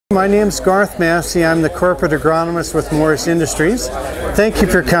My name's Garth Massey. I'm the corporate agronomist with Morris Industries. Thank you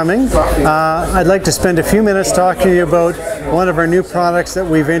for coming. I'd like to spend a few minutes talking to you about one of our new products that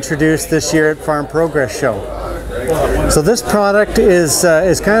we've introduced this year at Farm Progress Show. So this product is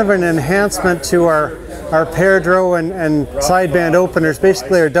kind of an enhancement to our paired row and sideband openers,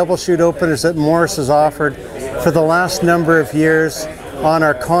 basically our double chute openers that Morris has offered for the last number of years on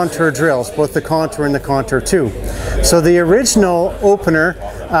our contour drills, both the contour and the contour 2. So the original opener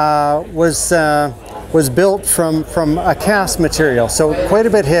was built from a cast material, so quite a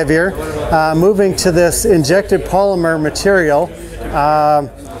bit heavier. Moving to this injected polymer material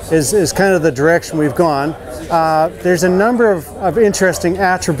is kind of the direction we've gone. There's a number of interesting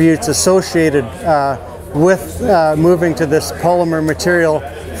attributes associated with moving to this polymer material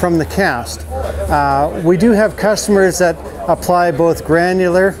from the cast. We do have customers that apply both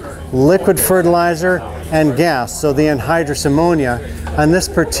granular, liquid fertilizer, and gas, so the anhydrous ammonia. And this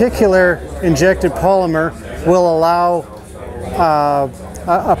particular injected polymer will allow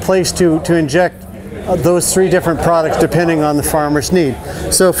a place to inject those three different products depending on the farmer's need.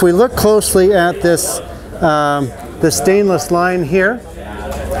 So if we look closely at this the stainless line here,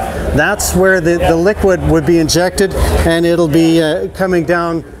 that's where the liquid would be injected, and it'll be coming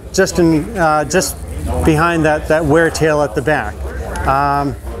down just behind that wear tail at the back.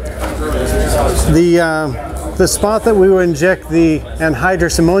 The spot that we would inject the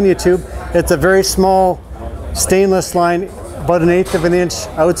anhydrous ammonia tube, it's a very small stainless line, about 1/8 of an inch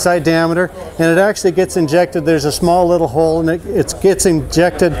outside diameter, and it actually gets injected. There's a small little hole, and it gets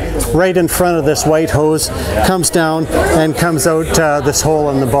injected right in front of this white hose, comes down and comes out this hole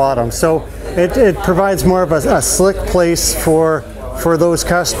in the bottom. So it provides more of a slick place for those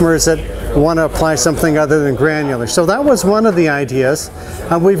customers that want to apply something other than granular. So that was one of the ideas.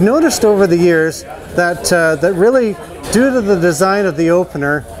 And we've noticed over the years that really, due to the design of the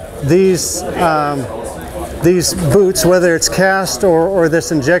opener, these boots, whether it's cast or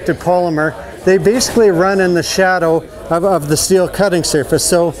this injected polymer, they basically run in the shadow of the steel cutting surface.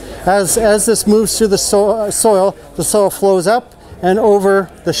 So as this moves through the soil, the soil flows up and over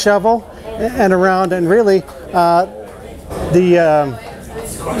the shovel and around, and really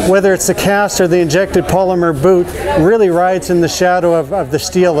whether it's the cast or the injected polymer boot really rides in the shadow of the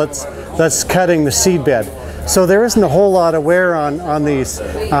steel that's cutting the seed bed. So there isn't a whole lot of wear on these.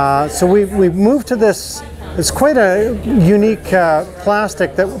 So we moved to this. It's quite a unique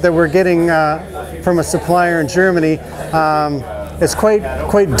plastic that we're getting from a supplier in Germany. It's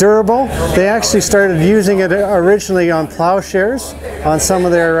quite durable. They actually started using it originally on plowshares, on some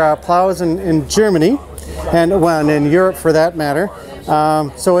of their plows in Germany, and in Europe for that matter.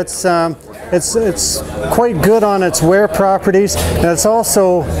 So it's quite good on its wear properties, and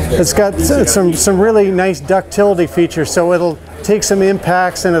it's got some really nice ductility features, so it'll take some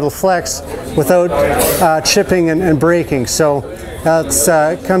impacts and it'll flex without chipping and breaking. So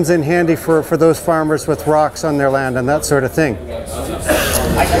it comes in handy for those farmers with rocks on their land and that sort of thing.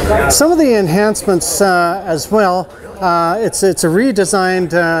 Some of the enhancements as well, it's a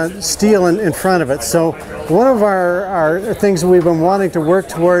redesigned steel in front of it. So one of our things we've been wanting to work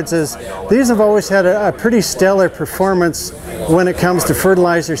towards is these have always had a pretty stellar performance when it comes to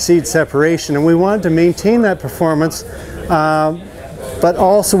fertilizer seed separation, and we wanted to maintain that performance, but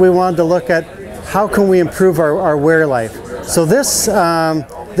also we wanted to look at how can we improve our wear life. So this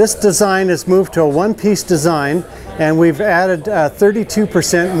design has moved to a one-piece design, and we've added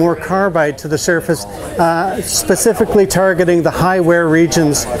 32% more carbide to the surface, specifically targeting the high wear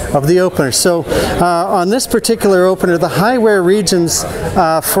regions of the opener. So on this particular opener, the high wear regions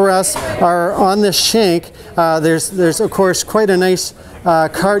for us are on this shank. There's of course quite a nice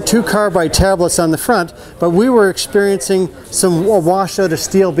two carbide tablets on the front, but we were experiencing some washout of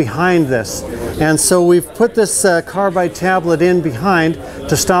steel behind this, and so we've put this carbide tablet in behind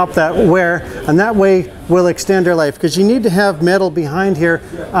to stop that wear, and that way we'll extend our life, because you need to have metal behind here,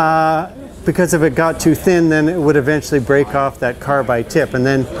 because if it got too thin, then it would eventually break off that carbide tip, and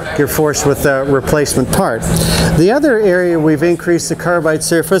then you're forced with a replacement part. The other area we've increased the carbide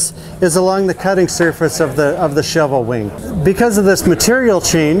surface is along the cutting surface of the shovel wing. Because of this material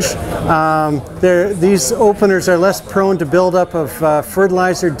change, these openers are less prone to buildup of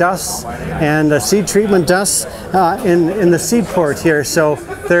fertilizer dust and seed treatment dust in the seed port here. So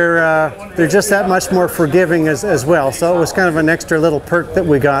they're just that much more forgiving as well. So it was kind of an extra little perk that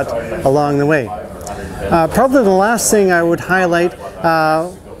we got along the way. Probably the last thing I would highlight,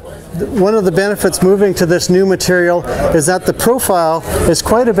 one of the benefits moving to this new material is that the profile is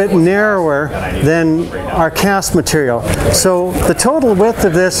quite a bit narrower than our cast material. So the total width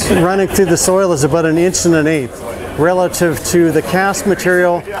of this running through the soil is about 1 1/8 inches. relative to the cast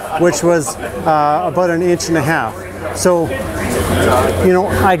material, which was about 1.5 inches. So, you know,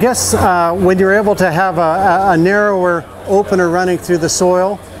 I guess when you're able to have a narrower opener running through the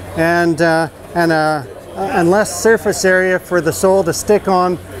soil and less surface area for the soil to stick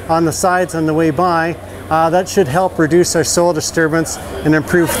on the sides on the way by, that should help reduce our soil disturbance and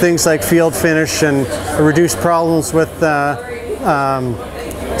improve things like field finish and reduce problems with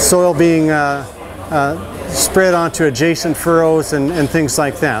soil being spread onto adjacent furrows and things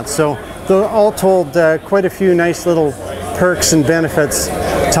like that. So all told, quite a few nice little perks and benefits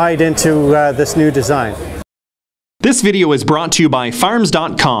tied into this new design. This video is brought to you by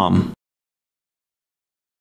Farms.com.